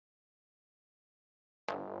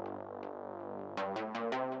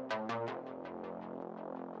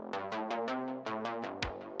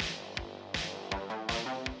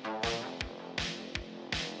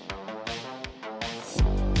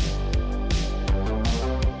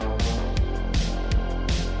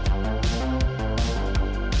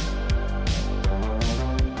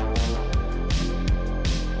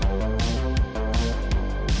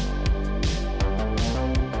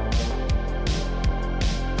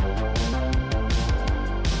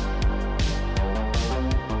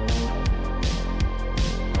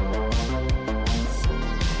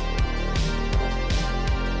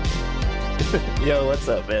Yo, what's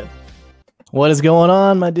up, man? What is going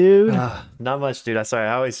on, my dude? Not much, dude. I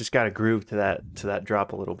always just got to groove to that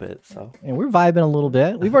drop a little bit. So, and we're vibing a little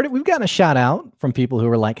bit. We've gotten a shout out from people who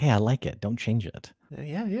were like, "Hey, I like it. Don't change it."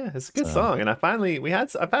 Yeah, it's a good song. And I've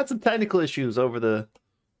had some technical issues over the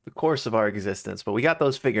course of our existence, but we got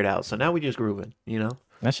those figured out. So now we just grooving, you know.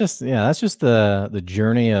 That's just the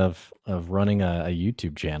journey of running a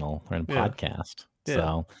YouTube channel or a podcast. Yeah.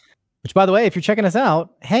 So, which, by the way, if you're checking us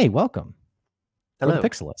out, hey, welcome. Hello, we're the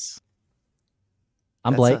Pixelists.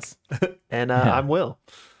 I'm Blake. And I'm Will.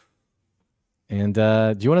 And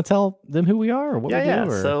do you want to tell them who we are or what we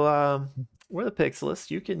do? Or? So we're the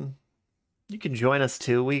Pixelists. You can join us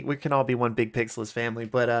too. We can all be one big Pixelist family,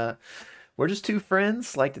 but we're just two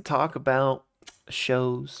friends like to talk about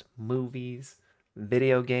shows, movies,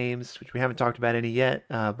 video games, which we haven't talked about any yet,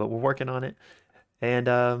 but we're working on it.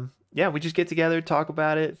 And we just get together, talk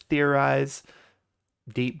about it, theorize,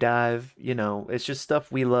 deep dive. You know, it's just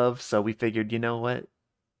stuff we love, so we figured, you know what,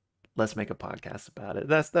 let's make a podcast about it.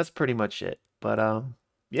 That's pretty much it. But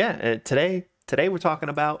today we're talking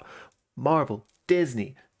about Marvel,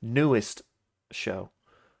 Disney newest show,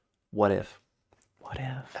 What If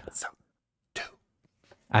episode 2.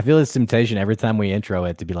 I feel this temptation every time we intro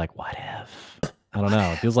it to be like, what if? I don't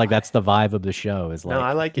know, it feels like that's the vibe of the show. Is like, no,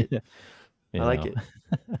 I like it. I like it.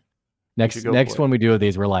 Next one we do of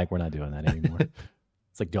these, we're like, we're not doing that anymore.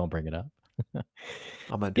 It's like, don't bring it up.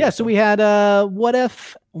 So we had what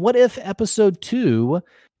if episode 2,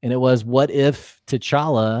 and it was what if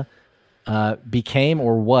T'Challa became,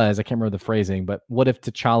 or was, I can't remember the phrasing, but what if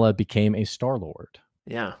T'Challa became a Star-Lord?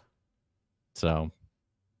 Yeah. So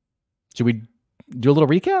should we do a little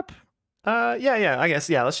recap? Yeah, I guess.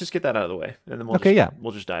 Yeah, let's just get that out of the way, and then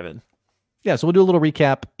we'll just dive in. Yeah, so we'll do a little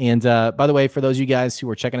recap. And by the way, for those of you guys who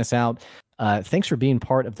are checking us out, thanks for being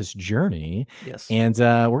part of this journey. Yes. And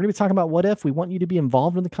we're going to be talking about what if. We want you to be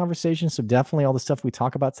involved in the conversation. So definitely all the stuff we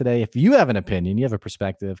talk about today, if you have an opinion, you have a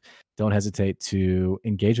perspective, don't hesitate to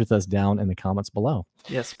engage with us down in the comments below.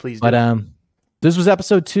 Yes, please do. But this was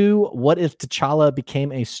episode 2, What If T'Challa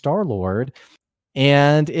Became a Star-Lord?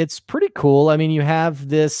 And it's pretty cool. I mean, you have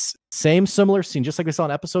this similar scene, just like we saw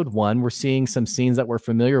in episode 1. We're seeing some scenes that we're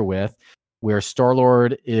familiar with, where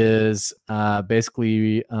Star-Lord is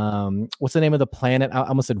basically, what's the name of the planet? I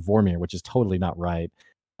almost said Vormir, which is totally not right.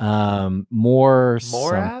 Morath,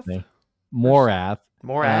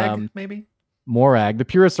 maybe? Morag. The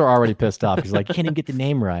purists are already pissed off. He's like, you can't even get the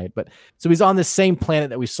name right. But so he's on the same planet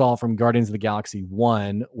that we saw from Guardians of the Galaxy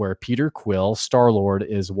 1, where Peter Quill, Star-Lord,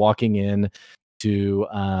 is walking in to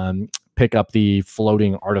pick up the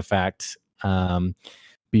floating artifact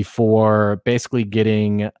before basically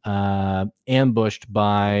getting ambushed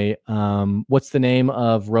by what's the name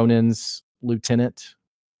of Ronan's lieutenant?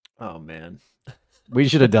 Oh man, we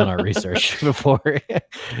should have done our research before. So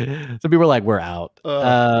people were like, we're out.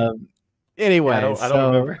 Anyway, I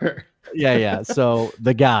don't remember. yeah. So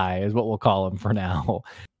the guy is what we'll call him for now.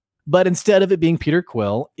 But instead of it being Peter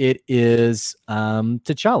Quill, it is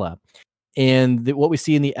T'Challa. And what we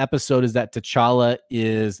see in the episode is that T'Challa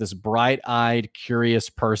is this bright-eyed, curious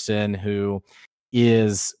person who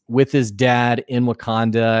is with his dad in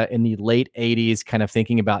Wakanda in the late 80s, kind of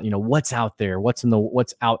thinking about, what's out there, what's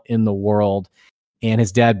out in the world. And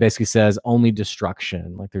his dad basically says only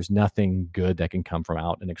destruction, like there's nothing good that can come from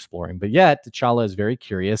out and exploring. But yet T'Challa is very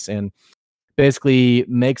curious and basically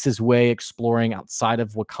makes his way exploring outside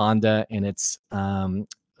of Wakanda and its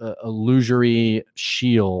illusory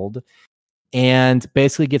shield, and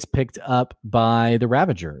basically gets picked up by the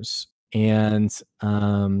Ravagers. And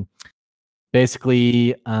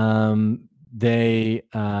basically Yondu's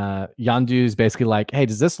basically like, hey,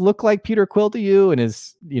 does this look like Peter Quill to you? And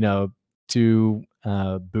his two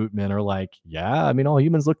bootmen are like, yeah, I mean, all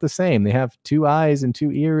humans look the same. They have 2 eyes and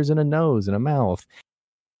 2 ears and a nose and a mouth.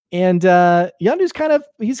 And Yondu's kind of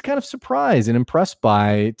surprised and impressed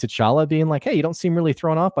by T'Challa being like, hey, you don't seem really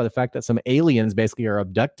thrown off by the fact that some aliens basically are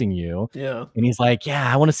abducting you. Yeah. And he's like,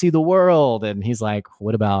 yeah, I want to see the world. And he's like,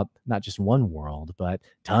 what about not just one world, but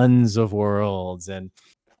tons of worlds? And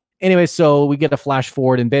Anyway, so we get a flash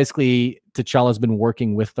forward, and basically T'Challa's been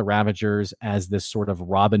working with the Ravagers as this sort of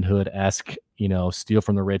Robin Hood-esque, steal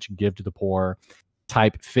from the rich, give to the poor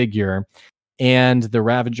type figure. And the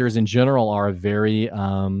Ravagers in general are a very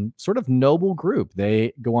sort of noble group.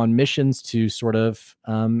 They go on missions to sort of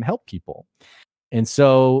help people. And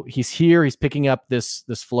so he's here, he's picking up this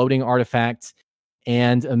floating artifact,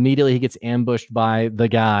 and immediately he gets ambushed by the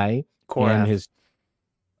guy. Korath. And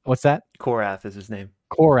what's that? Korath is his name.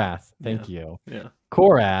 Korath. Thank you. Yeah.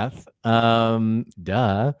 Korath.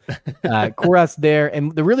 Korath's there.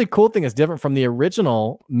 And the really cool thing is different from the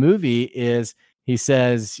original movie is he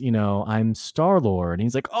says, I'm Star-Lord. And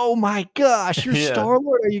he's like, oh my gosh, you're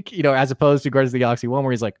Star-Lord. Are you, as opposed to Guardians of the Galaxy 1,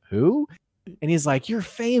 where he's like, who? And he's like, you're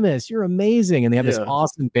famous. You're amazing. And they have this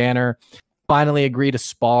awesome banner. Finally agree to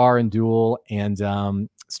spar and duel. And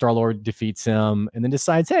Star-Lord defeats him and then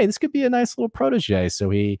decides, hey, this could be a nice little protege. So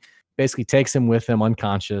he basically takes him with him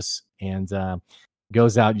unconscious and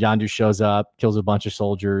goes out. Yondu shows up, kills a bunch of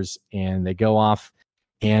soldiers, and they go off.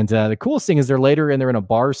 And the coolest thing is they're in a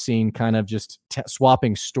bar scene, kind of just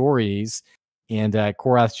swapping stories. And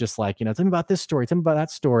Korath's just like, tell me about this story. Tell me about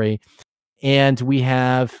that story. And we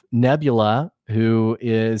have Nebula, who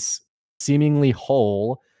is seemingly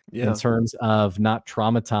whole in terms of not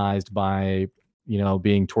traumatized by,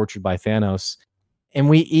 being tortured by Thanos. And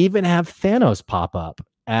we even have Thanos pop up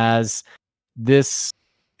as this.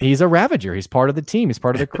 He's a Ravager. He's part of the team. He's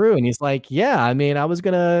part of the crew. And he's like, yeah, I mean, I was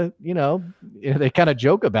going to, they kind of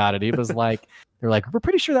joke about it. He was like, they're like, we're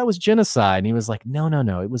pretty sure that was genocide. And he was like, no,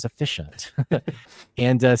 it was efficient.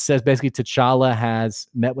 And says basically T'Challa has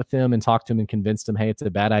met with him and talked to him and convinced him, hey, it's a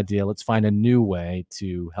bad idea. Let's find a new way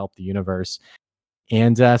to help the universe.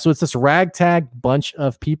 And so it's this ragtag bunch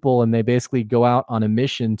of people, and they basically go out on a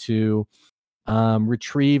mission to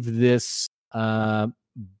retrieve this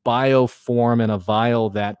bioform in a vial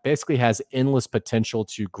that basically has endless potential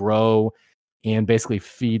to grow and basically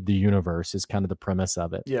feed the universe is kind of the premise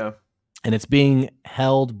of it. Yeah. And it's being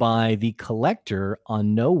held by the Collector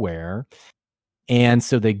on Nowhere. And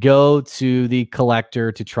so they go to the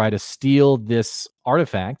Collector to try to steal this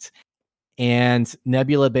artifact. And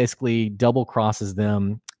Nebula basically double crosses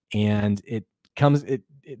them. And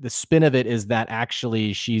the spin of it is that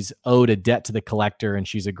actually she's owed a debt to the Collector, and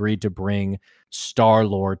she's agreed to bring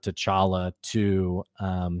Star-Lord T'Challa to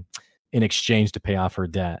in exchange to pay off her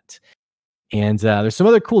debt. And there's some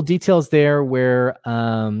other cool details there where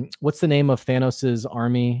what's the name of Thanos's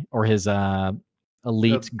army or his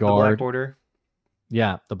elite guard? The Black Order.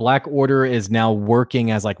 Yeah, the Black Order is now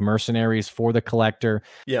working as like mercenaries for the Collector.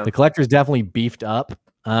 Yeah, the Collector is definitely beefed up.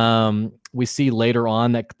 We see later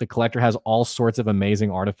on that the Collector has all sorts of amazing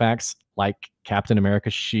artifacts like Captain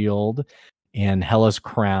America's shield and Hela's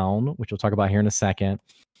crown, which we'll talk about here in a second.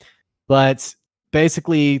 But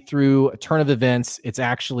basically, through a turn of events, it's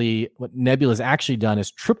actually what Nebula's actually done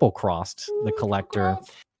is triple crossed the Collector.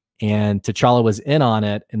 And T'Challa was in on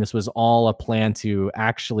it, and this was all a plan to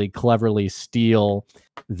actually cleverly steal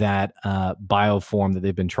that bioform that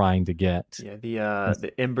they've been trying to get. Yeah,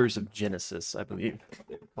 the Embers of Genesis, I believe.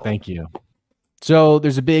 Thank you. So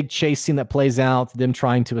there's a big chase scene that plays out, them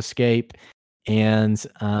trying to escape, and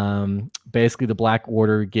basically the Black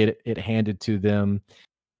Order get it handed to them.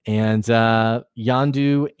 And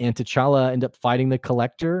Yondu and T'Challa end up fighting the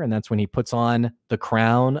Collector, and that's when he puts on the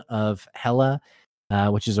crown of Hela,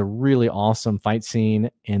 which is a really awesome fight scene.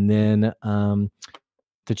 And then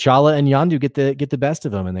T'Challa and Yondu get the best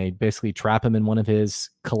of him, and they basically trap him in one of his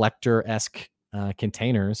Collector-esque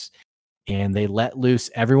containers, and they let loose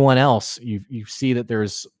everyone else. You see that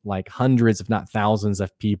there's like hundreds, if not thousands,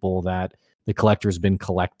 of people that the Collector's been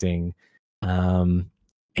collecting, and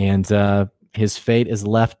his fate is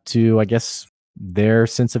left to, I guess, their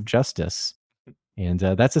sense of justice. And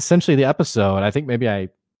that's essentially the episode. I think maybe I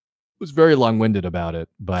was very long-winded about it,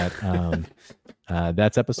 but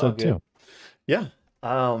that's episode 2. Yeah.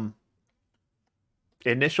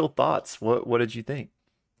 Initial thoughts. What did you think?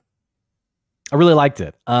 I really liked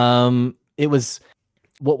it. It was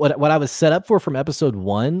what I was set up for from episode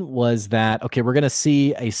 1 was that, okay, we're going to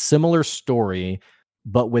see a similar story,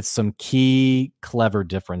 but with some key clever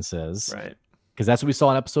differences. Right. Because that's what we saw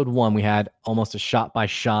in episode 1. We had almost a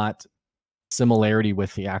shot-by-shot similarity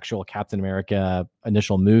with the actual Captain America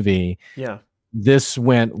initial movie. Yeah. This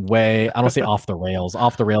went way, I don't say off the rails.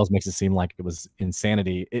 Off the rails makes it seem like it was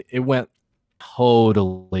insanity. It went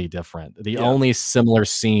totally different. The only similar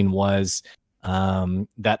scene was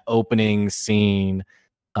that opening scene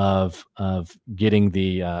of getting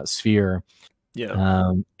the sphere.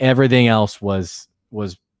 Yeah. Everything else was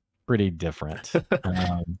pretty different.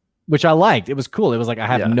 Which I liked. It was cool. It was like I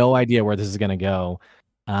have no idea where this is going to go.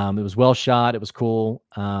 It was well shot. It was cool.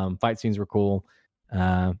 Fight scenes were cool.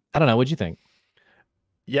 I don't know. What'd you think?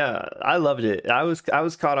 Yeah, I loved it. I was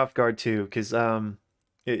caught off guard too, because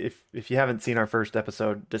if you haven't seen our first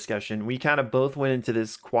episode discussion, we kind of both went into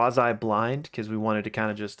this quasi blind because we wanted to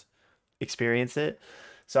kind of just experience it.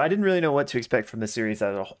 So I didn't really know what to expect from the series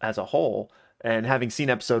as a whole. And having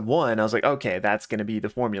seen episode one, I was like, okay, that's going to be the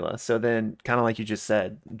formula. So then, kind of like you just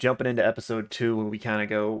said, jumping into episode two, where we kind of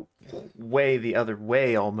go way the other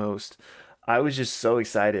way almost, I was just so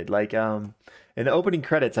excited. Like, in the opening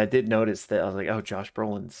credits, I did notice that I was like, oh, Josh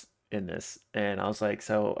Brolin's in this. And I was like,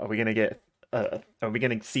 so are we going to get, are we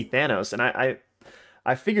going to see Thanos? And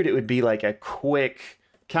I figured it would be like a quick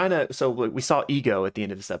kind of, so we saw Ego at the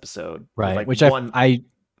end of this episode. Right. Like Which I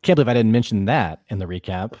can't believe I didn't mention that in the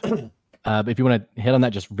recap. But if you want to hit on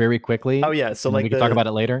that just very quickly. Oh yeah, so like we can talk about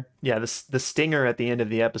it later. Yeah, the stinger at the end of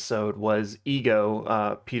the episode was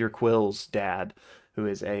Ego, Peter Quill's dad, who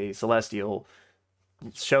is a Celestial,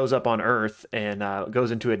 shows up on Earth and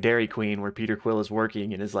goes into a Dairy Queen where Peter Quill is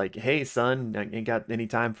working and is like, "Hey son, ain't got any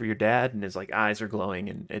time for your dad?" And his like eyes are glowing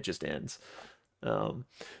and it just ends.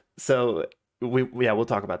 So we'll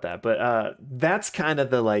talk about that, but that's kind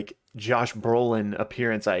of the like Josh Brolin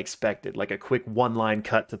appearance I expected, like a quick one line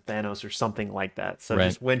cut to Thanos or something like that. So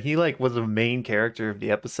just when he like was a main character of the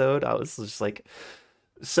episode, I was just like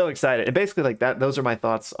so excited. And basically like that, those are my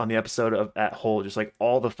thoughts on the episode of at whole, just like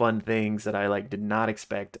all the fun things that I like did not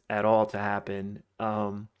expect at all to happen.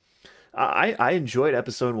 I enjoyed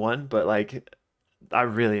episode one, but like I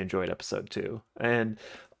really enjoyed episode two. And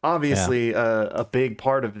obviously a big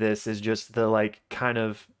part of this is just the like kind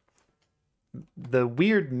of the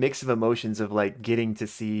weird mix of emotions of like getting to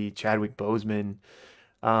see Chadwick Boseman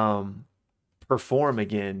perform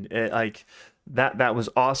again. Like that was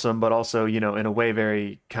awesome, but also, you know, in a way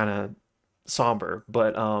very kind of somber.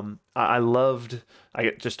 But I loved, I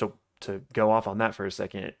just to go off on that for a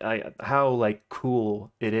second, how like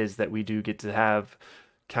cool it is that we do get to have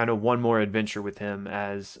kind of one more adventure with him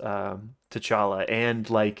as T'Challa. And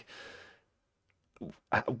like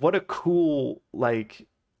what a cool, like,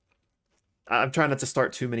 I'm trying not to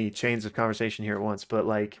start too many chains of conversation here at once, but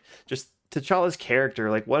like just T'Challa's character,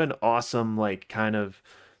 like what an awesome like kind of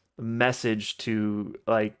message to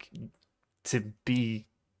like to be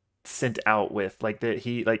sent out with, like that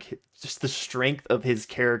he like just the strength of his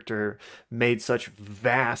character made such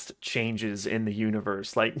vast changes in the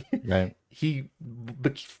universe. Like Right. he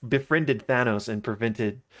befriended Thanos and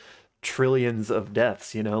prevented trillions of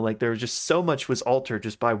deaths, you know, like there was just so much was altered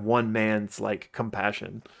just by one man's like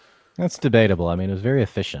compassion. That's debatable. I mean, it was very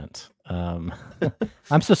efficient. I'm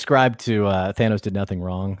subscribed to Thanos Did Nothing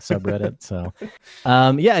Wrong subreddit. So,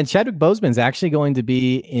 yeah, and Chadwick Boseman's actually going to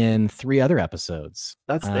be in 3 other episodes.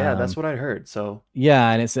 That's what I heard. So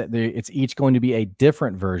yeah, and it's each going to be a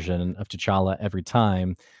different version of T'Challa every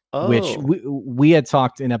time. Which we had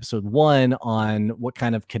talked in episode 1 on what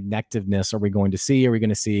kind of connectiveness are we going to see? Are we going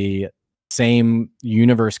to see same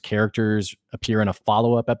universe characters appear in a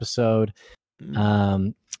follow-up episode?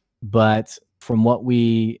 But from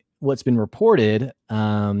what's been reported,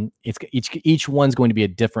 it's each one's going to be a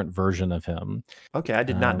different version of him. Okay, I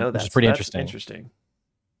did not know that. Which is pretty That's interesting.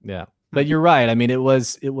 Yeah, but you're right. I mean, it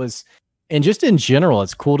was, and just in general,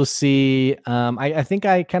 it's cool to see. I think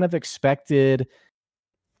I kind of expected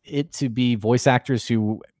it to be voice actors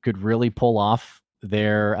who could really pull off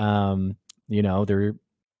their, their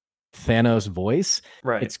Thanos voice.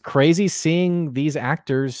 Right. It's crazy seeing these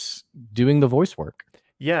actors doing the voice work.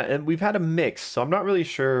 Yeah, and we've had a mix, so I'm not really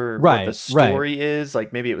sure what the story is.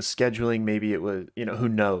 Like maybe it was scheduling, maybe it was, you know, who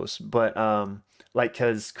knows. But like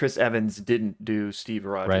because Chris Evans didn't do Steve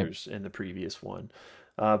Rogers in the previous one.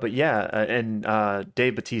 But yeah, and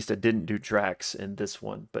Dave Bautista didn't do Drax in this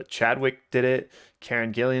one, but Chadwick did it.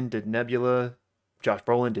 Karen Gillan did Nebula. Josh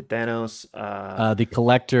Brolin did Thanos. The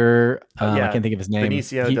Collector, I can't think of his name.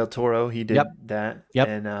 Benicio del Toro, he did that.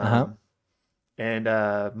 Yep. And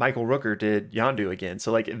Michael Rooker did Yondu again.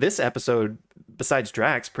 So like this episode, besides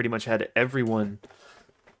Drax, pretty much had everyone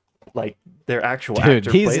like their actual actor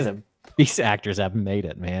play them. These actors have made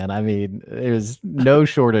it, man. I mean, there's no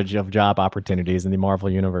shortage of job opportunities in the Marvel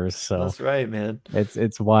universe. So that's right, man.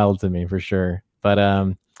 It's wild to me for sure. But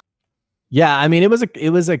yeah, I mean, it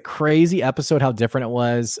was a crazy episode. How different it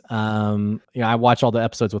was. I watched all the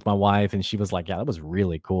episodes with my wife, and she was like, "Yeah, that was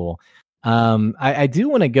really cool." I do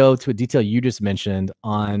want to go to a detail you just mentioned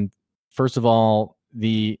on, first of all,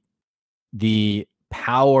 the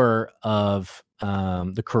power of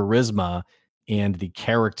the charisma and the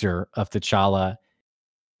character of T'Challa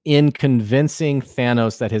in convincing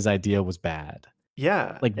Thanos that his idea was bad.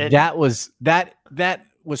 Yeah. Like that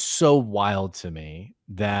was so wild to me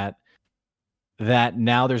that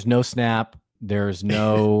now there's no snap, there's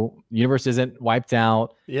no universe isn't wiped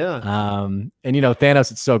out. Yeah. And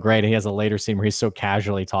Thanos, it's so great. He has a later scene where he's so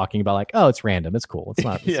casually talking about like, oh, it's random, it's cool, it's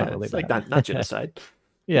not Yeah, really it's like bad. not genocide.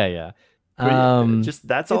 Yeah. But yeah, just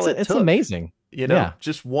that's all it It's took. amazing. Yeah.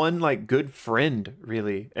 Just one like good friend,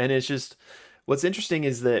 really. And it's just what's interesting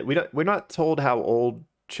is that we're not told how old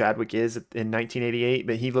Chadwick is in 1988,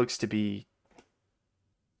 but he looks to be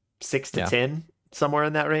 6 to 10, somewhere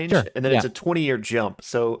in that range. Sure. And then it's a 20-year jump.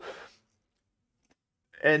 So,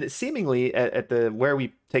 and seemingly at the where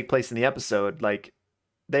we take place in the episode, like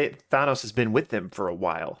Thanos has been with them for a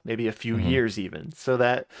while, maybe a few years even. So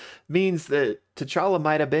that means that T'Challa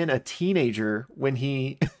might have been a teenager when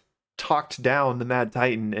he talked down the Mad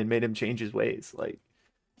Titan and made him change his ways, like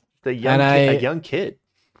a young kid.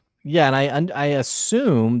 Yeah, and I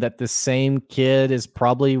assume that the same kid is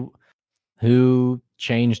probably who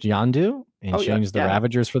changed Yondu and changed the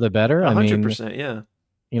Ravagers for the better. 100%, yeah.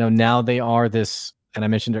 Now they are this, and I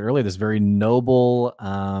mentioned it earlier, this very noble,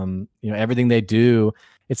 everything they do.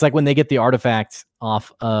 It's like when they get the artifact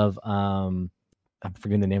off of, I'm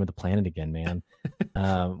forgetting the name of the planet again, man.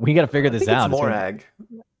 We got to figure this out. It's Morag.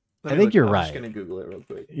 I think you're right. I'm just gonna Google it real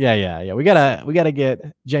quick. Yeah. We gotta get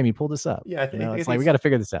Jamie, pull this up. Yeah, I think it's like we gotta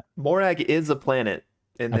figure this out. Morag is a planet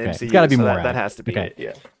in the MCU. It's gotta be Morag. That has to be it.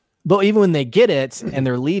 Yeah. But even when they get it and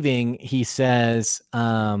they're leaving, he says,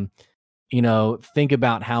 think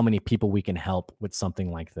about how many people we can help with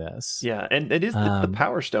something like this. Yeah, and it is the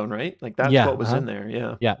Power Stone, right? Like that's what was in there.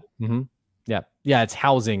 Yeah. Yeah. Mm-hmm. Yeah. It's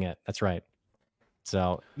housing it. That's right.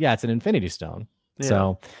 So yeah, it's an Infinity Stone. Yeah.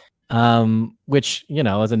 So. Which,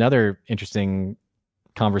 is another interesting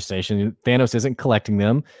conversation. Thanos isn't collecting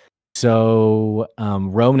them. So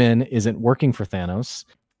Ronan isn't working for Thanos.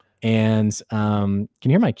 And can you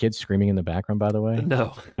hear my kids screaming in the background, by the way?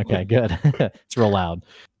 No. Okay, good. It's real loud.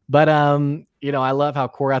 But I love how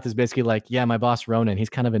Korath is basically like, yeah, my boss Ronan, he's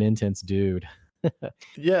kind of an intense dude.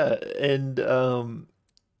 Yeah, and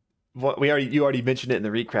you already mentioned it in the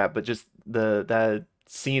recap, but just that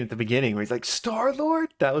scene at the beginning where he's like Star-Lord,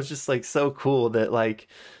 that was just like so cool. That like,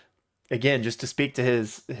 again, just to speak to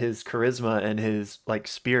his charisma and his like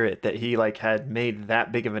spirit, that he like had made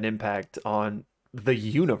that big of an impact on the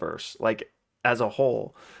universe like as a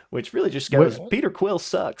whole, which really just goes, Peter Quill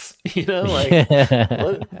sucks, like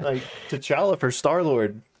like T'Challa for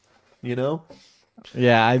Star-Lord,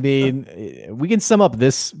 Yeah, I mean, we can sum up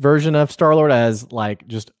this version of Star-Lord as like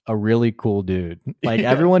just a really cool dude. Like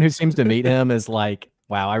everyone who seems to meet him is like,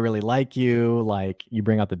 wow, I really like you. Like you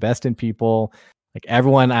bring out the best in people. Like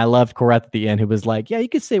everyone, I loved Korath at the end, who was like, yeah, you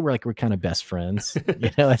could say we're kind of best friends.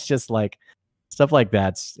 It's just like stuff like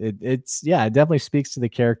that. It definitely speaks to the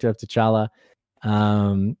character of T'Challa.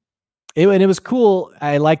 And it was cool.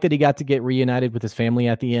 I like that he got to get reunited with his family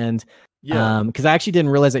at the end. Yeah. Because I actually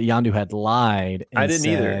didn't realize that Yondu had lied. I didn't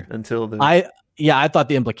either until I thought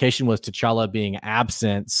the implication was T'Challa being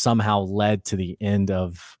absent somehow led to the end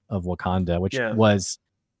of Wakanda, which was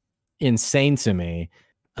insane to me.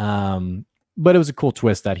 But it was a cool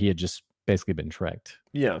twist that he had just basically been tricked.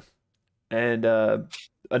 Yeah. And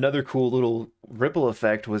another cool little ripple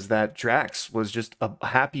effect was that Drax was just a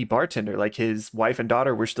happy bartender. Like his wife and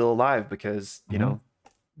daughter were still alive because,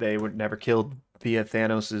 they were never killed via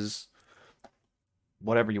Thanos's,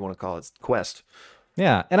 whatever you want to call it, quest.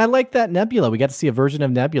 Yeah. And I like that Nebula. We got to see a version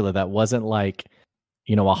of Nebula that wasn't like,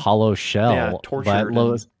 a hollow shell. Yeah, tortured.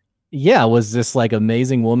 Was this like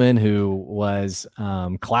amazing woman who was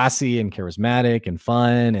classy and charismatic and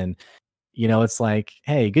fun. And, it's like,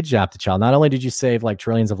 hey, good job, T'Challa. Not only did you save like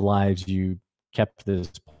trillions of lives, you kept this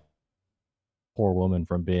poor woman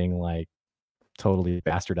from being like totally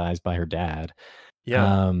bastardized by her dad.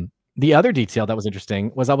 Yeah. The other detail that was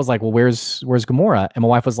interesting was I was like, well, where's Gamora? And my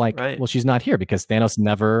wife was like, well, she's not here because Thanos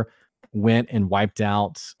never went and wiped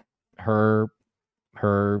out her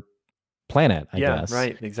planet, I guess.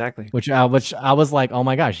 Right, exactly. Which I was like, oh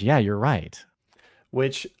my gosh, yeah, you're right.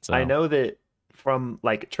 Which I know that from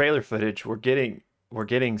like trailer footage, we're getting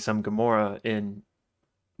some Gamora in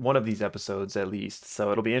one of these episodes at least.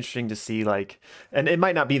 So it'll be interesting to see like, and it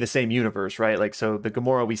might not be the same universe, right? Like, so the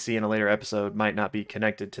Gamora we see in a later episode might not be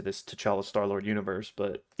connected to this T'Challa Star-Lord universe,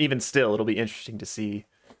 but even still, it'll be interesting to see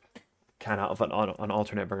kind of an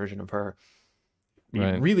alternate version of her.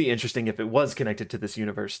 Right. Really interesting if it was connected to this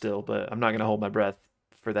universe still, but I'm not going to hold my breath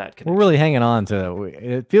for that connection. We're really hanging on to it.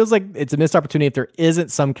 It feels like it's a missed opportunity if there isn't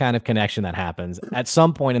some kind of connection that happens at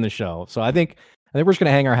some point in the show. So I think we're just going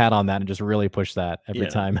to hang our hat on that and just really push that every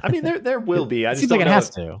time. I mean, there will be. I just seems like it has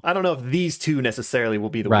to. I don't know if these two necessarily will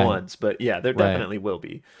be the ones, but yeah, there definitely will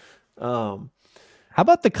be. How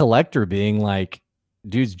about the Collector being like,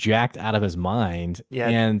 dude's jacked out of his mind Yeah,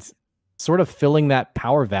 and sort of filling that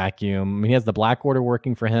power vacuum. I mean, he has the Black Order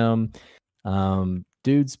working for him.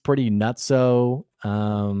 Dude's pretty nutso.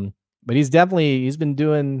 But he's been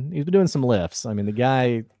doing some lifts. I mean, the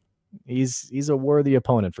guy, he's a worthy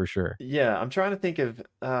opponent for sure. yeah. I'm trying to think of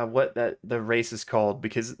what the race is called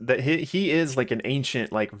because he is like an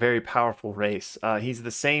ancient, like very powerful race. He's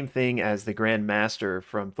the same thing as the Grand Master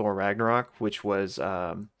from Thor Ragnarok, which was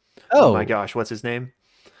oh my Oh, gosh, what's his name?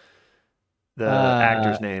 The uh,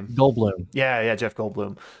 actor's name. Goldblum, Yeah, yeah, Jeff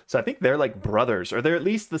Goldblum. So I think they're like brothers, or they're at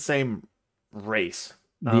least the same race.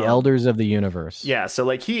 the Elders of the Universe. Yeah, so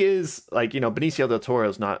like he is like, Benicio del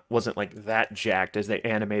Toro's wasn't like that jacked as they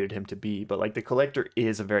animated him to be, but like the Collector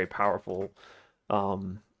is a very powerful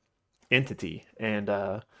um entity. And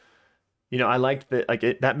I liked that,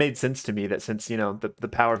 like that made sense to me, that since, the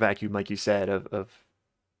power vacuum, like you said, of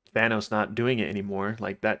Thanos not doing it anymore,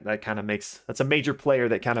 like that kind of makes, that's a major player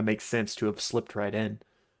that kind of makes sense to have slipped right in.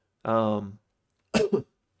 Um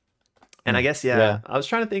and I Hmm. guess, Yeah. yeah, I was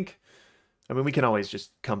trying to think. I mean, we can always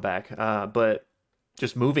just come back. But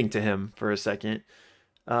just moving to him for a second,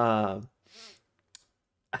 uh,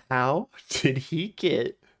 how did he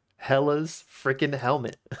get Hela's freaking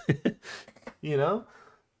helmet? you know?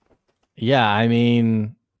 Yeah, I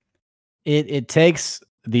mean, it takes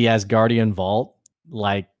the Asgardian vault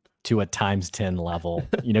like to a times 10 level,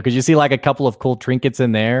 because you see like a couple of cool trinkets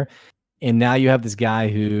in there, and now you have this guy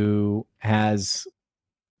who has,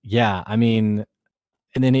 yeah, I mean,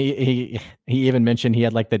 and then he even mentioned he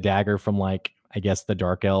had like the dagger from like I guess the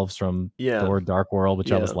Dark Elves from Yeah, Thor Dark World,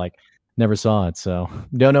 which I was yeah. like, never saw it, so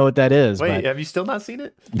don't know what that is, Wait, but have you still not seen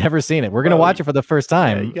it? never seen it. We're gonna Bro, watch it for the first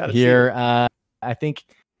yeah, you time got to see here. it. I think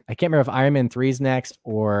I can't remember if Iron Man 3 is next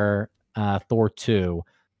or Thor 2,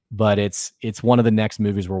 but it's one of the next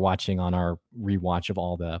movies we're watching on our rewatch of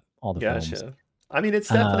all the films. Gotcha. I mean, it's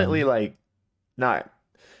definitely Um, like not,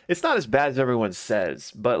 it's not as bad as everyone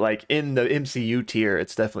says, but like in the MCU tier,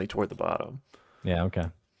 it's definitely toward the bottom. yeah, okay.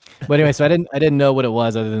 But anyway, so I didn't know what it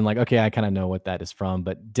was other than like, okay, I kind of know what that is from,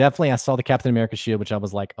 but definitely I saw the Captain America shield, which I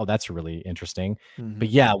was like, oh, that's really interesting. But hmm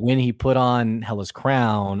yeah, when he put on Hela's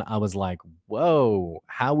crown, I was like, whoa,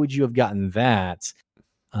 how would you have gotten that?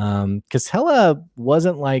 Because Hela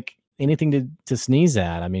wasn't like anything to sneeze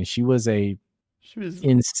at. I mean, she was a She was,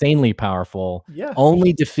 insanely powerful, yeah,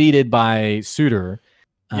 only defeated by Suitor,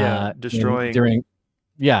 yeah, in destroying, during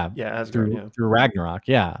yeah, yeah, Asgard, through yeah. through Ragnarok.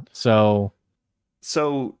 Yeah. So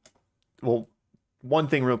So, well, one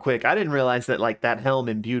thing real quick, I didn't realize that like that helm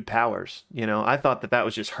imbued powers. I thought that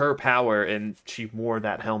was just her power and she wore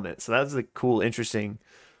that helmet. So that's a cool, interesting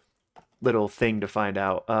little thing to find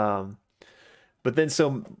out. But then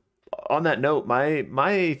so on that note,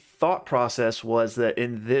 my thought process was that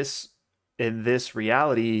in this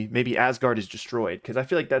reality, maybe Asgard is destroyed because I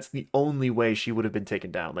feel like that's the only way she would have been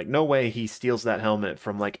taken down. Like no way he steals that helmet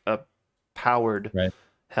from like a powered right.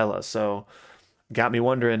 Hela. So got me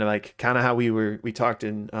wondering, like kind of how we talked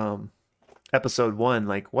in episode 1,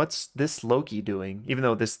 like what's this Loki doing, even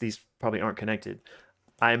though these probably aren't connected.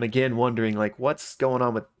 I'm again wondering like what's going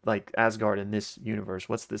on with like Asgard in this universe.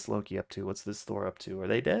 What's this Loki up to? What's this Thor up to? Are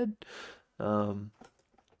they dead? um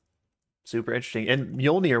Super interesting. And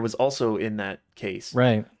Mjolnir was also in that case.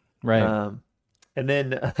 Right. Right. um and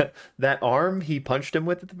then that arm he punched him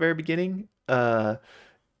with at the very beginning, oh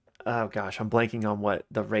gosh, I'm blanking on what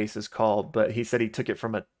the race is called, but he said he took it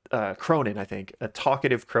from a Cronin, I think, a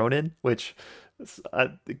talkative Cronin, which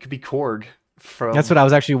it could be Korg That's from what I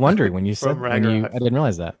was actually wondering when you from said Ragnarok. I didn't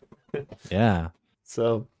realize that. Yeah.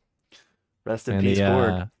 So rest in And peace, the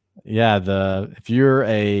Korg. yeah, the if you're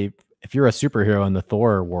a superhero in the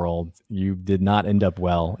Thor world, you did not end up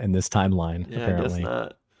well in this timeline, Yeah, I guess apparently.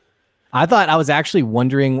 not. I thought I was actually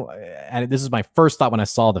wondering, and this is my first thought when I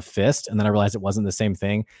saw the fist, and then I realized it wasn't the same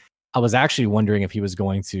thing. I was actually wondering if he was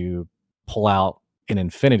going to pull out an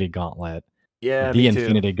Infinity Gauntlet, Yeah, me the too.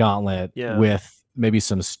 Infinity Gauntlet Yeah, with maybe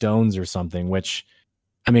some stones or something. Which,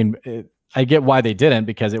 I mean, I get why they didn't,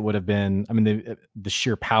 because it would have been. I mean, the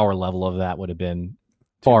sheer power level of that would have been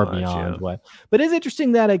too far much. beyond Yeah, what. But it's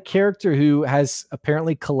interesting that a character who has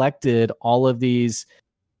apparently collected all of these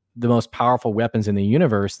the most powerful weapons in the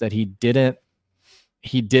universe, that he didn't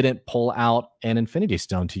pull out an Infinity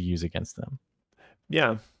Stone to use against them.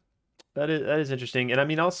 yeah, that is interesting. And I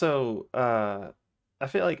mean, also, I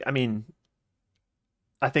feel like, I mean,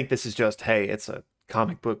 I think this is just, hey, it's a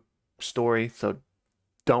comic book story, so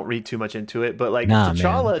don't read too much into it. But like Nah, man.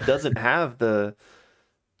 T'Challa doesn't have the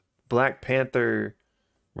Black Panther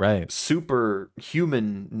Right.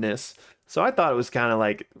 superhumanness. So I thought it was kind of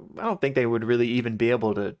like, I don't think they would really even be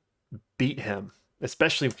able to beat him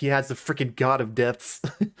especially if he has the freaking God of Death's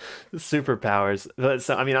superpowers. But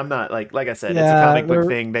so I mean, I'm not like I said, it's a Yeah, comic book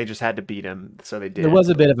thing. They just had to beat him, so they there did. was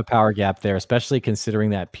a bit But of a power gap there, especially considering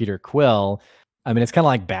that Peter Quill. I mean, it's kind of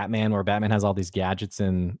like Batman, where Batman has all these gadgets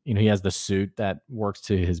and he has the suit that works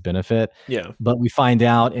to his benefit. yeah, But we find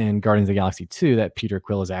out in Guardians of the Galaxy 2 that Peter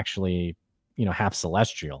Quill is actually, half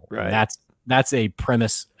celestial. And right. that's a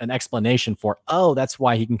premise, an explanation for, oh, that's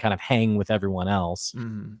why he can kind of hang with everyone else.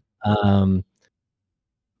 Mm, Um,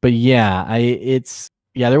 but yeah,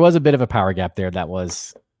 there was a bit of a power gap there that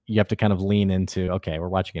was you have to kind of lean into, okay, we're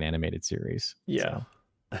watching an animated series. yeah.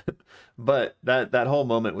 So But that whole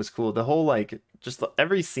moment was cool. The whole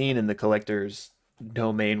every scene in the collector's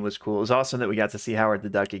domain was cool. It was awesome that we got to see Howard the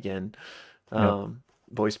Duck again, yep.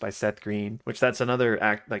 voiced by Seth Green, which that's another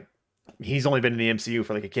act like he's only been in the MCU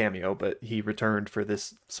for like a cameo, but he returned for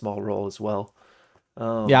this small role as well.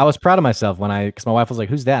 Yeah, I Um, was proud of myself because my wife was like,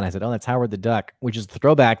 "Who's that?" And I said, "Oh, that's Howard the Duck," which is a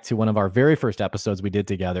throwback to one of our very first episodes we did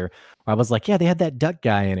together. Where I was like, "Yeah, they had that duck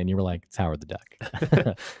guy in," and you were like, "It's Howard the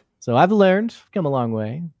Duck." So I've learned, come a long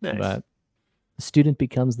way, nice. but the student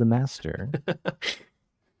becomes the master.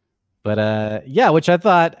 But yeah, which I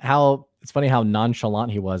thought how it's funny how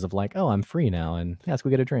nonchalant he was of like, "Oh, I'm free now, and yeah, let's go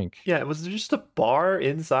get a drink." Yeah, it was just a bar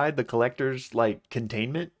inside the collector's like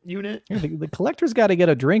containment unit. Yeah, the collector's got to get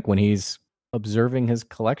a drink when he's observing his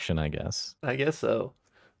collection, I guess. I guess so.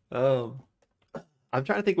 Um, I'm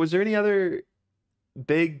trying to think. Was there any other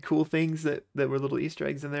big cool things that were little Easter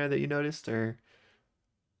eggs in there that you noticed? Or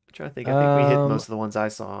I'm trying to think. I think we hit Um, most of the ones I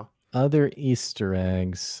saw. Other Easter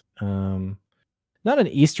eggs. Not an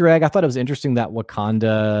Easter egg. I thought it was interesting that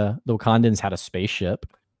the Wakandans had a spaceship,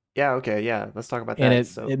 Yeah. Okay. Yeah. Let's talk about and that. it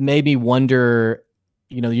So it made me wonder.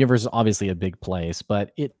 The universe is obviously a big place,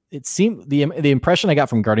 but it seemed the impression I got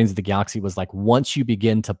from Guardians of the Galaxy was like once you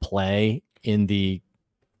begin to play in the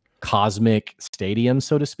cosmic stadium,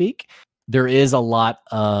 so to speak, there is a lot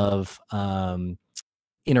of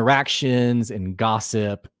interactions and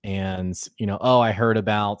gossip, and oh, I heard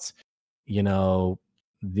about you know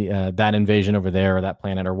the that invasion over there or that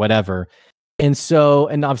planet or whatever. And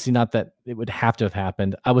obviously not that it would have to have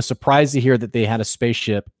happened. I was surprised to hear that they had a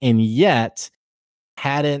spaceship and yet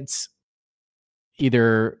hadn't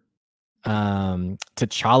either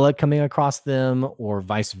T'Challa coming across them or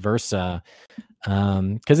vice versa.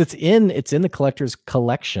 Because it's in the collector's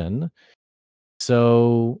collection.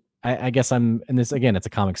 So I guess and this again, it's a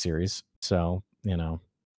comic series. So, I don't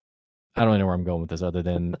really know where I'm going with this other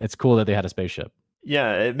than it's cool that they had a spaceship.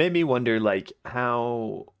 yeah, it made me wonder like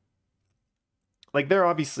how like they're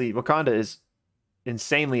obviously Wakanda is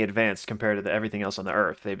insanely advanced compared to everything else on the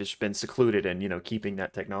earth. They've just been secluded and keeping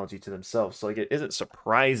that technology to themselves. So like it isn't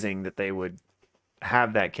surprising that they would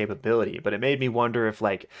have that capability, but it made me wonder if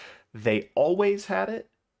like they always had it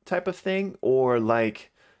type of thing, or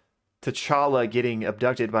like T'Challa getting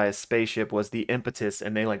abducted by a spaceship was the impetus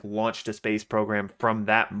and they like launched a space program from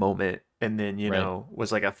that moment and then, Right.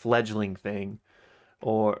 was like a fledgling thing,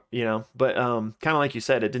 or but kind of like you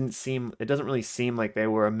said, it doesn't really seem like they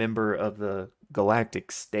were a member of the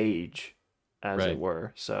galactic stage, as it Right.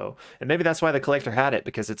 were. So, and maybe that's why the collector had it,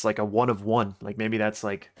 because it's like a one of one, like maybe that's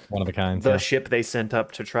like One of a kind. the Yeah. ship they sent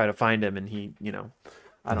up to try to find him, and he I And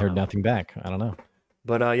don't heard know. nothing back. I don't know.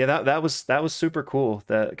 But yeah, that was super cool,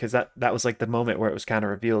 that because that was like the moment where it was kind of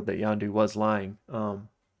revealed that Yandu was lying.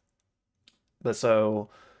 But so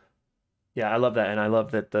yeah, I love that, and I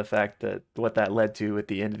love that the fact that what that led to at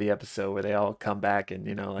the end of the episode, where they all come back, and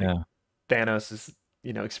like Yeah. Thanos is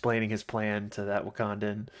explaining his plan to that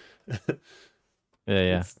Wakandan. Yeah.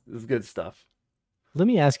 Yeah. It's good stuff. Let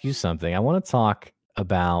me ask you something. I want to talk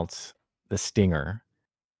about the Stinger.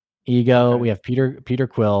 Ego. Okay. We have Peter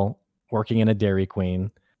Quill working in a Dairy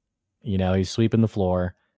Queen. He's sweeping the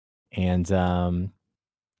floor and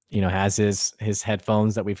has his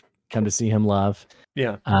headphones that we've come to see him love.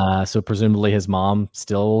 Yeah. So presumably his mom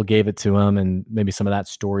still gave it to him, and maybe some of that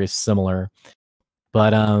story is similar.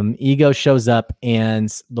 But Ego shows up, and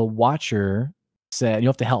the Watcher said, "You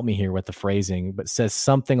have to help me here with the phrasing," but says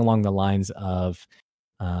something along the lines of,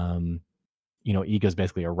 Ego's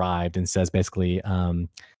basically arrived and says basically,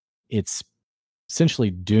 it's essentially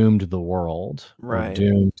doomed the world or Right.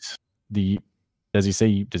 doomed the. Does he say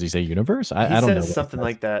universe? He I don't know says what he something says.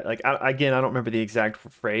 like that. Like again, I don't remember the exact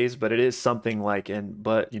phrase, but it is something like, and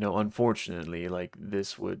but unfortunately, like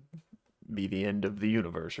this would be the end of the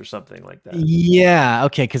universe or something like that. Yeah,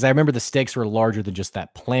 okay, because I remember the stakes were larger than just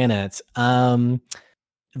that planet. That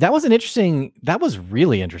was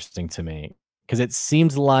really interesting to me because it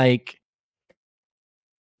seems like,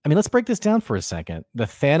 I mean, let's break this down for a second. The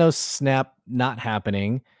Thanos snap not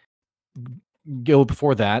happening. Go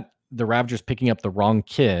before that. the Ravagers picking up the wrong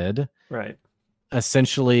kid. Right.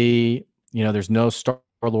 Essentially, there's no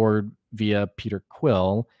Star-Lord via Peter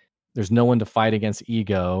Quill. There's no one to fight against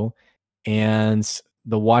Ego. And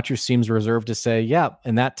the Watcher seems reserved to say, yeah,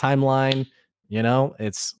 in that timeline,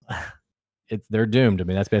 it's they're doomed. I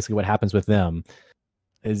mean, that's basically what happens with them.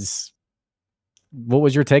 What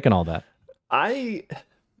was your take on all that?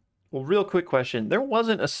 Well, real quick question. There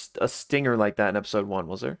wasn't a stinger like that in episode 1,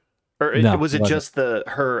 was there? Or No, was it wasn't. just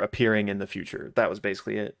her appearing in the future? That was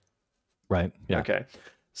basically it. Right. Yeah. Okay.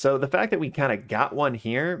 So the fact that we kind of got one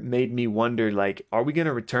here made me wonder, like, are we going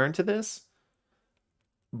to return to this?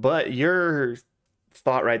 But your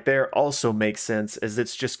thought right there also makes sense, as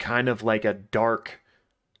it's just kind of like a dark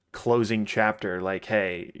closing chapter. Like,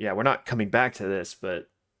 hey, yeah, we're not coming back to this, but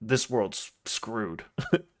this world's screwed,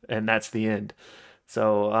 and that's the end.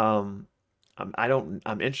 So, I'm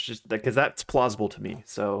interested because that's plausible to me.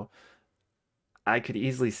 So I could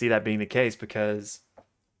easily see that being the case, because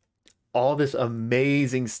all this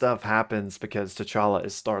amazing stuff happens because T'Challa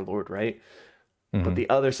is Star-Lord, right? But the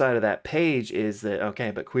other side of that page is that,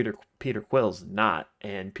 okay, but Peter Quill's not,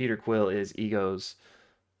 and Peter Quill is Ego's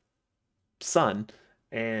son,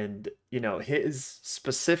 and his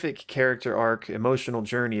specific character arc, emotional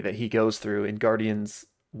journey that he goes through in Guardians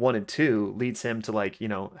 1 and 2 leads him to, like,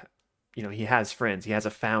 he has friends, he has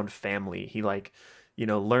a found family, he, like,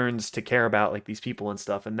 learns to care about, like, these people and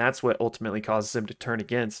stuff, and that's what ultimately causes him to turn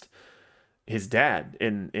against his dad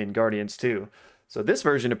in Guardians 2. So this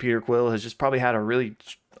version of Peter Quill has just probably had a really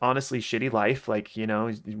honestly shitty life. Like, he's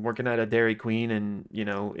working at a Dairy Queen and,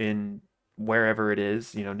 in wherever it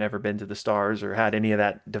is, never been to the stars or had any of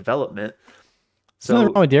that development. So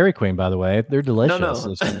nothing wrong with Dairy Queen, by the way. They're delicious.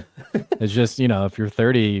 No. It's just, if you're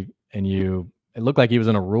 30 and it looked like he was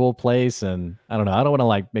in a rural place, and I don't know. I don't want to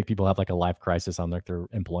like make people have like a life crisis on their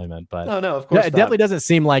employment, but no, of course it definitely doesn't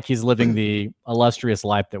seem like he's living the illustrious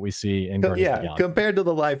life that we see in Guardians of the Galaxy. Compared to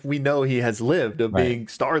the life we know he has lived of being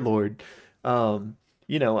Star-Lord.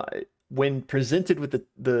 When presented with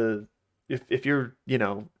if you're,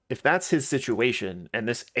 if that's his situation and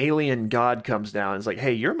this alien god comes down and is like,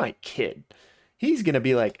 hey, you're my kid, he's gonna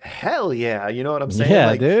be like, hell yeah, you know what I'm saying? Yeah,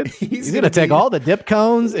 like, dude. He's gonna take all the dip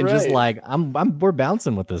cones and just like, we're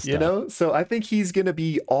bouncing with this stuff. So I think he's gonna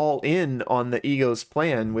be all in on the Ego's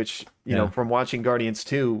plan, which from watching Guardians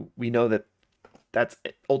 2, we know that that's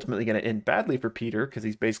ultimately gonna end badly for Peter, because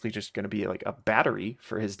he's basically just gonna be like a battery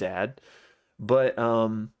for his dad. But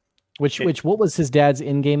what was his dad's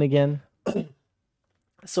end game again?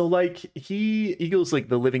 So like Ego's like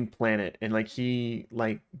the living planet, and like he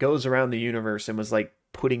like goes around the universe and was like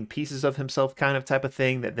putting pieces of himself kind of type of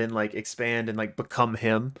thing that then like expand and like become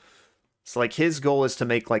him. So like his goal is to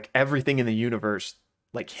make like everything in the universe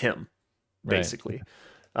like him, basically.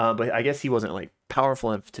 Right. But I guess he wasn't like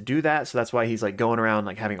powerful enough to do that, so that's why he's like going around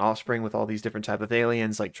like having offspring with all these different type of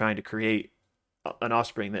aliens, like trying to create an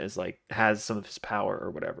offspring that is like has some of his power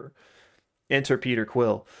or whatever. Enter Peter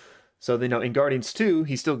Quill. So, in Guardians 2,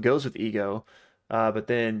 he still goes with Ego, but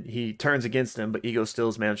then he turns against him, but Ego still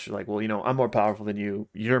is managed to like, well, I'm more powerful than you.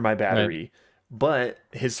 You're my battery. Right. But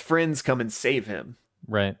his friends come and save him.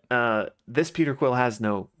 Right. This Peter Quill has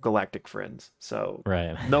no galactic friends, so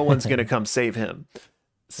no one's going to come save him.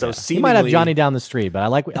 So he might have Johnny down the street, but I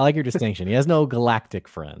like your distinction. He has no galactic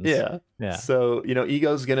friends. Yeah. So,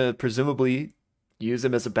 Ego's going to presumably use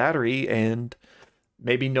him as a battery, and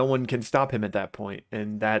maybe no one can stop him at that point,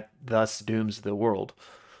 and that thus dooms the world.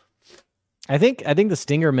 I think the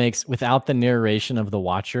stinger makes, without the narration of the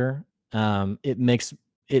Watcher, it makes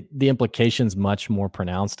the implications much more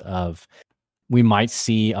pronounced of we might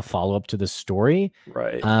see a follow-up to the story.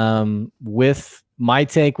 Right. With my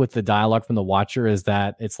take with the dialogue from the Watcher is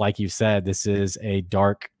that it's like you said, this is a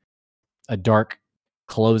dark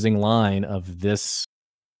closing line of this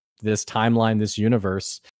timeline, this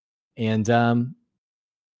universe. And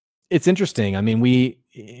it's interesting. I mean,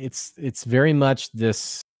 it's very much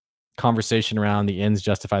this conversation around the ends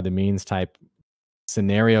justify the means type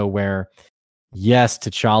scenario where, yes,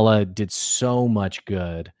 T'Challa did so much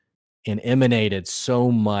good and emanated so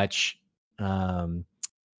much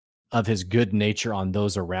of his good nature on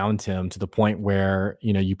those around him, to the point where,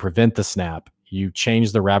 you prevent the snap, you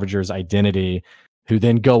change the Ravager's identity, who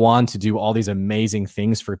then go on to do all these amazing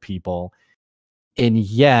things for people. And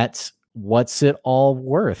yet, what's it all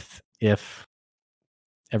worth if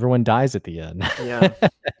everyone dies at the end? Yeah.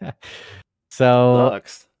 So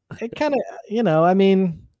sucks. It kind of, I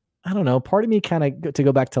mean, I don't know. Part of me kind of, to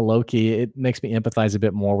go back to Loki, it makes me empathize a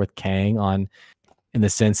bit more with Kang in the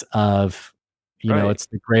sense of, it's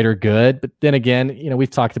the greater good. But then again, we've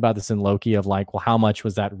talked about this in Loki of like, well, how much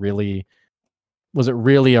was that really was it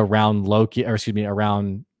really around Loki, or excuse me,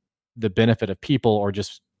 around the benefit of people, or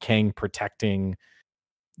just Kang protecting,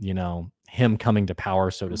 him coming to power,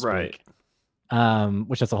 so to Right. speak?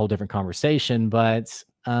 Which that's a whole different conversation. But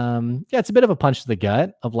yeah, it's a bit of a punch to the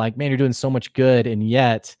gut of like, man, you're doing so much good, and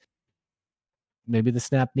yet maybe the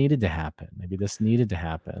snap needed to happen. Maybe this needed to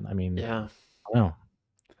happen. I mean, Yeah. I don't know.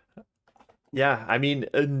 Yeah. I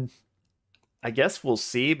mean, I guess we'll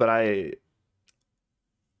see, but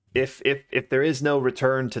if there is no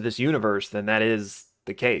return to this universe, then that is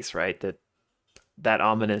the case, right? That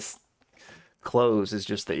ominous close is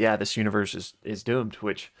just that, yeah, this universe is doomed,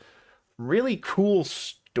 which really cool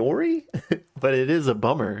story, but it is a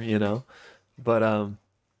bummer, you know. But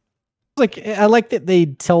Like, I like that they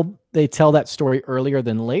tell that story earlier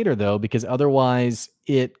than later, though, because otherwise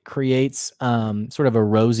it creates sort of a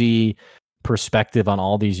rosy perspective on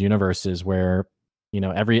all these universes where,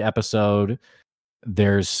 every episode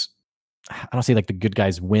there's, I don't say like the good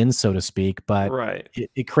guys win, so to speak, but right,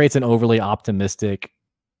 it creates an overly optimistic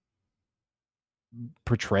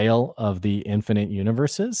portrayal of the infinite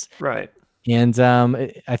universes. right. And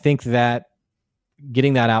I think that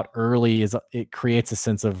getting that out early it creates a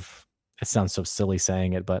sense of, it sounds so silly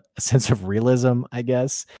saying it, but a sense of realism, I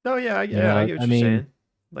guess. No, yeah, I get I what you're mean, saying.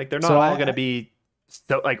 Like they're not so all gonna be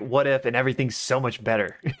so like what if and everything's so much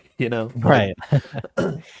better, you know? Like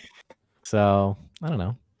right. So I don't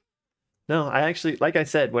know. no, I actually, like I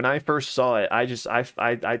said, when I first saw it,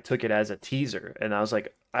 I took it as a teaser, and I was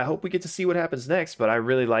like, I hope we get to see what happens next. But I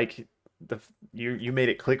really like you made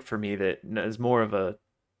it click for me that it's more of a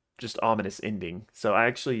just ominous ending. So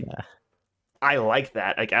Yeah, I like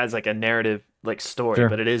that like as like a narrative like story, sure.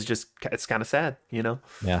 but it is just it's kind of sad, you know.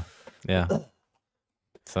 Yeah, yeah.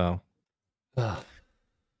 So, well,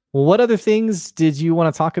 what other things did you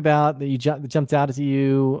want to talk about that that jumped out at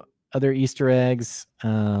you? Other Easter eggs?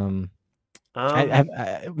 Maybe,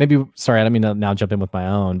 sorry, I don't mean to now jump in with my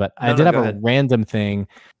own, but I No, did no, have go a ahead. random thing.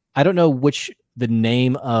 I don't know which the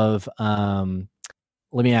name of.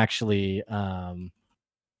 Let me actually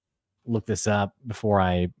look this up before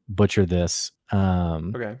I butcher this.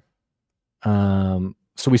 Okay.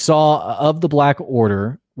 So we saw of the Black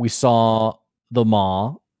Order, we saw the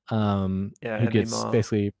Maw, Yeah, who Heavy gets Maw.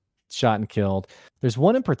 basically shot and killed. There's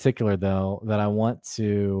one in particular though that I want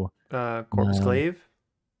to. Corpse Um, Glaive,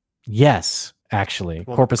 yes, actually, the one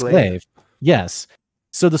with the Corpus glaive. Glaive. Yes.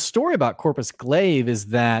 So the story about Corpus Glaive is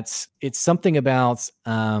that it's something about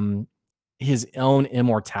his own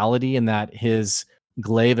immortality, and that his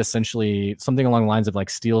glaive essentially something along the lines of like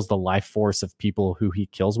steals the life force of people who he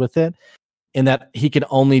kills with it, and that he can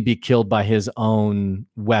only be killed by his own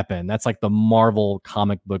weapon. That's like the Marvel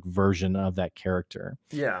comic book version of that character.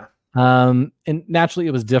 Yeah. And naturally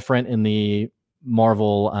it was different in the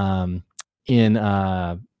Marvel in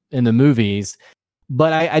in the movies.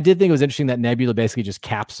 But I did think it was interesting that Nebula basically just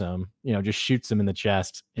caps him, just shoots him in the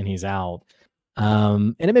chest and he's out.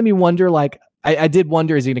 And it made me wonder, like, I did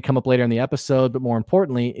wonder, is he going to come up later in the episode? But more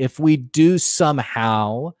importantly, if we do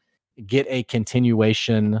somehow get a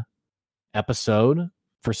continuation episode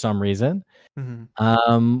for some reason, Hmm.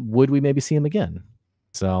 would we maybe see him again?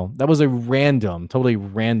 So that was a totally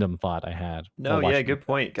random thought I had No, while yeah, watching the good show.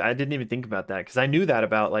 point. I didn't even think about that because I knew that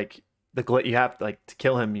about like the glaive. You have like to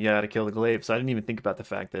kill him, you got to kill the glaive. So I didn't even think about the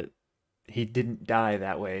fact that he didn't die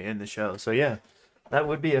that way in the show. So yeah, that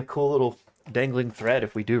would be a cool little dangling thread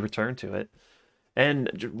if we do return to it. And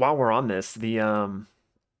while we're on this,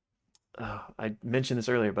 I mentioned this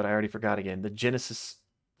earlier, but I already forgot again. The Genesis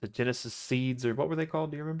seeds, or what were they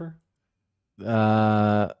called? Do you remember?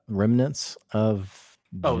 Remnants of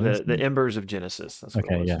Oh, Genesis. the embers of Genesis. That's what it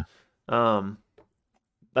Okay, was. yeah. Um,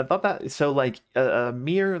 I thought that so like a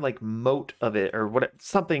mere like mote of it or what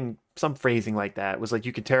something some phrasing like that was like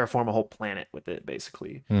you could terraform a whole planet with it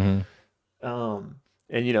basically. Hmm. Um,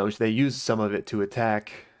 and you know they used some of it to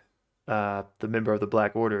attack the member of the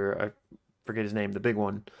Black Order. I forget his name, the big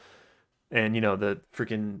one. And you know the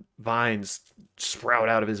freaking vines sprout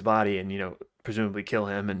out of his body and you know presumably kill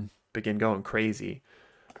him and begin going crazy.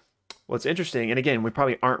 What's interesting, and again, we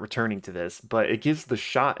probably aren't returning to this, but it gives the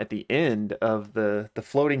shot at the end of the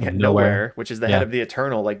floating Of nowhere. nowhere, which is the head Yeah. of the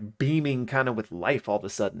Eternal, like beaming kind of with life all of a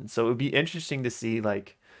sudden. So it would be interesting to see,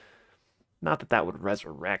 like, not that that would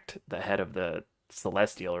resurrect the head of the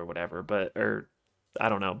Celestial or whatever, but or I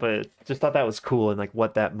don't know, but just thought that was cool and like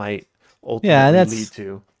what that might Yeah, and ultimately lead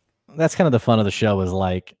to. that's kind of the fun of the show, is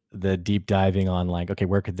like the deep diving on like, okay,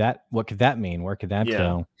 what could that mean? Where could that Yeah,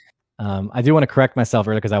 go? I do want to correct myself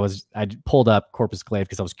earlier because I pulled up Corpus Glaive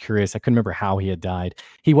because I was curious. I couldn't remember how he had died.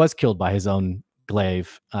 He was killed by his own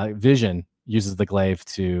glaive. Vision uses the glaive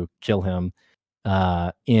to kill him.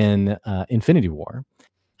 in Infinity War,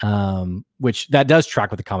 which that does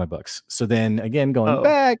track with the comic books. So then again, going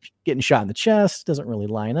back, getting shot in the chest doesn't really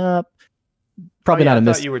line up. Probably not a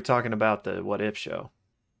miss. I thought you were talking about the What If show.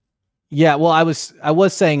 Yeah, well, I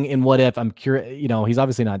was saying in What If, I'm curious, you know, he's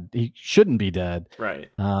obviously not, he shouldn't be dead. Right.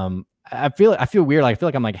 I feel weird. I feel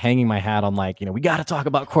like I'm like hanging my hat on like, you know, we got to talk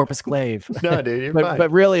about Corpus Glaive. No, dude, you're fine.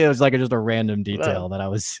 But really it was like just a random detail that I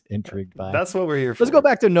was intrigued by. That's what we're here for. Let's go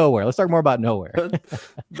back to Nowhere. Let's talk more about Nowhere.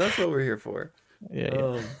 That's what we're here for.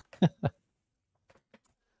 Yeah.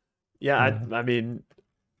 Yeah, I mean,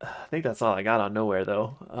 I think that's all I got on Nowhere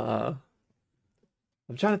though.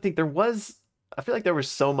 I'm trying to think. I feel like there was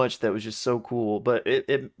so much that was just so cool, but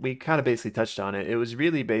we kind of basically touched on it. It was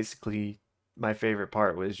really basically my favorite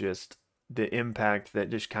part was just the impact that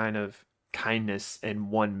just kind of kindness in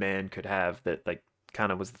one man could have, that like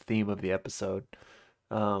kind of was the theme of the episode.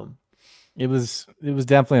 It was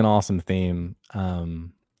definitely an awesome theme.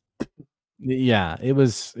 Yeah, it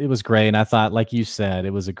was great. And I thought, like you said,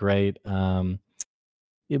 it was a great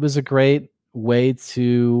way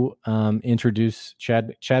to introduce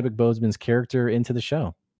Chadwick Boseman's character into the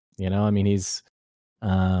show. You know, I mean, he's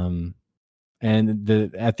and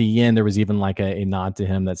at the end there was even like a nod to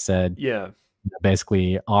him that said, yeah,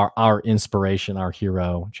 basically our inspiration, our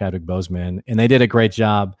hero, Chadwick Boseman, and they did a great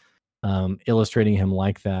job illustrating him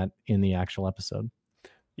like that in the actual episode.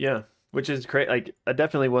 Yeah, which is great. Like, it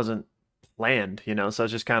definitely wasn't planned, you know, so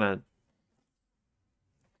it's just kind of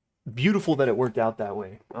beautiful that it worked out that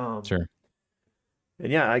way. Sure.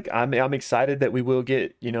 And yeah, I'm excited that we will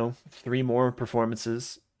get, you know, 3 more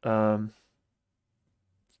performances from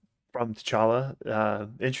T'Challa.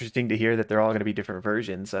 Interesting to hear that they're all going to be different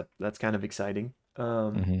versions. That's kind of exciting.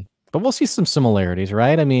 But we'll see some similarities,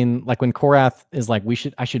 right? I mean, like when Korath is like,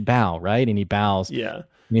 I should bow, right? And he bows. Yeah.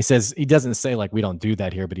 And he says, he doesn't say like, we don't do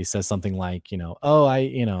that here, but he says something like, you know,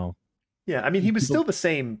 yeah, I mean, he was still the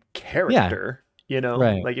same character, you know,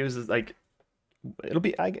 right. Like it was like,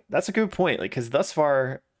 that's a good point. Like, cause thus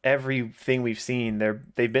far, everything we've seen,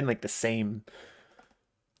 they've been like the same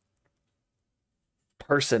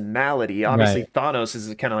personality. Obviously, right. Thanos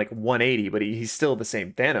is kind of like 180, but he's still the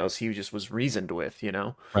same Thanos. He just was reasoned with, you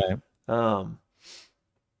know? Right.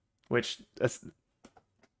 Which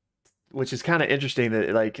is kind of interesting that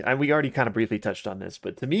like, we already kind of briefly touched on this,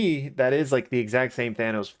 but to me, that is like the exact same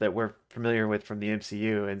Thanos that we're familiar with from the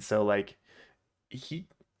MCU. And so like, he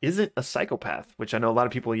isn't a psychopath, which I know a lot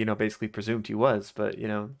of people, you know, basically presumed he was, but you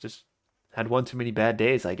know, just had one too many bad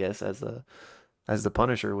days, I guess, as the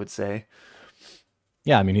Punisher would say.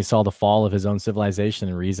 Yeah, I mean, he saw the fall of his own civilization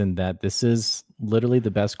and reasoned that this is literally the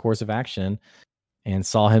best course of action, and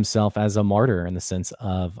saw himself as a martyr in the sense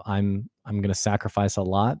of I'm going to sacrifice a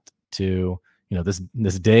lot to, you know, this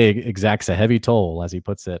day exacts a heavy toll, as he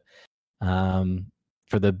puts it,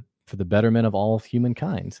 for the betterment of all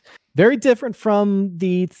humankind. Very different from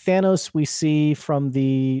the Thanos we see from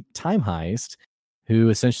the Time Heist, who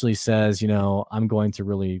essentially says, you know, I'm going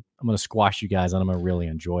to squash you guys and I'm going to really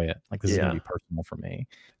enjoy it. Like, this is going to be personal for me.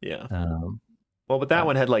 Yeah. Well, but that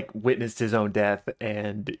one had like witnessed his own death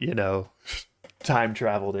and, you know, time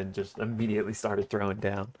traveled and just immediately started throwing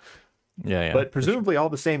down. Yeah. But presumably all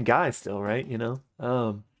the same guys still, right? You know?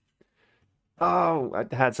 Oh,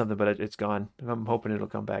 I had something, but it's gone. I'm hoping it'll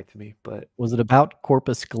come back to me. But was it about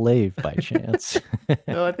Corpus Glaive by chance?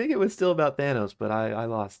 No, I think it was still about Thanos, but I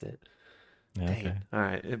lost it. Okay. Dang. All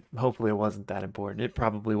right. Hopefully it wasn't that important. It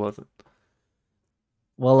probably wasn't.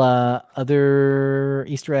 Well, other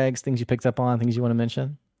Easter eggs, things you picked up on, things you want to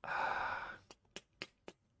mention?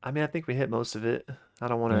 I mean, I think we hit most of it. I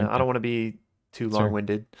don't want to be too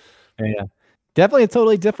long-winded. Yeah. Definitely a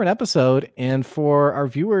totally different episode. And for our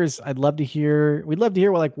viewers, we'd love to hear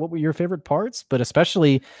what were your favorite parts, but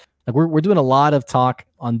especially like we're doing a lot of talk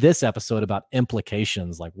on this episode about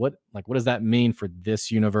implications. Like what does that mean for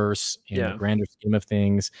this universe in the grander scheme of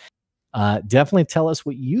things? Definitely tell us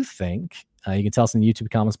what you think. You can tell us in the YouTube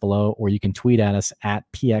comments below, or you can tweet at us at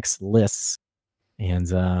Pxlists,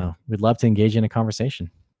 and we'd love to engage in a conversation.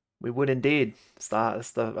 We would indeed.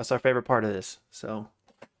 That's our favorite part of this. So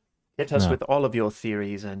hit us with all of your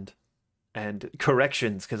theories and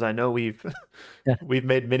corrections, because I know we've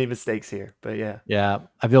made many mistakes here. But yeah,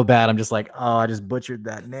 I feel bad. I'm just like, oh, I just butchered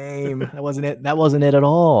that name. That wasn't it at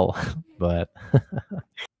all. But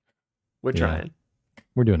we're trying.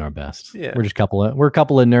 We're doing our best. Yeah, we're a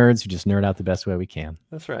couple of nerds who just nerd out the best way we can.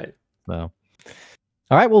 That's right. So,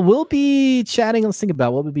 all right. Well, we'll be chatting. Let's think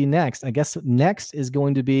about what would be next. I guess next is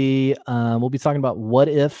going to be we'll be talking about What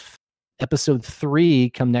If episode 3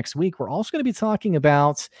 come next week. We're also going to be talking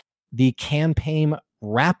about the campaign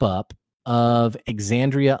wrap up of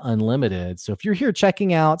Exandria Unlimited. So if you're here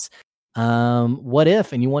checking out What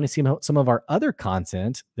If and you want to see some of our other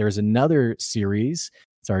content, there's another series.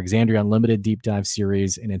 It's our Exandria Unlimited deep dive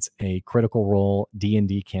series, and it's a Critical Role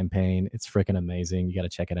D&D campaign. It's freaking amazing. You got to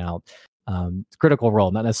check it out. Critical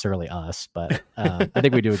Role, not necessarily us, but I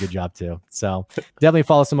think we do a good job too. So definitely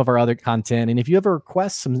follow some of our other content. And if you ever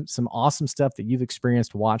request some awesome stuff that you've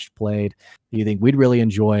experienced, watched, played, that you think we'd really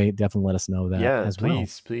enjoy, definitely let us know that Yeah, as well.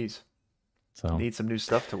 please. So Need some new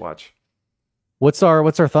stuff to watch. what's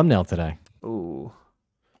our thumbnail today? Ooh,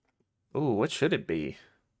 what should it be?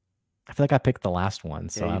 I feel like I picked the last one,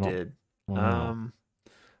 so Yeah, you I don't did. know.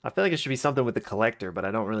 I feel like it should be something with the collector, but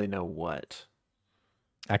I don't really know what.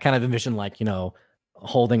 I kind of envision like,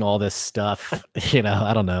 holding all this stuff, I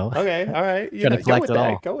don't know. Okay, all right. Trying to collect it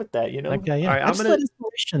all. Go with that, Okay, yeah. All right, I just let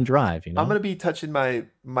inspiration drive, I'm gonna be touching my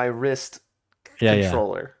wrist Yeah,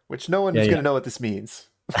 controller, which no one is gonna know what this means.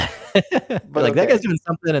 But like that guy's doing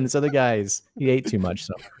something, and this other guy's he ate too much.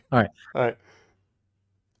 So all right. All right.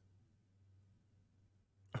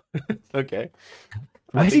 Okay.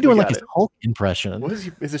 Why is he doing like his Hulk impression? What is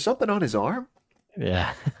he? Is there something on his arm?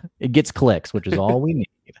 Yeah, it gets clicks, which is all we need.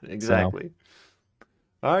 Exactly. So.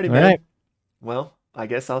 Alrighty, man. Right. Well, I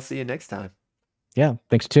guess I'll see you next time. Yeah.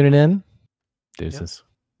 Thanks for tuning in. Deuces. Yeah.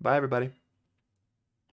 Bye, everybody.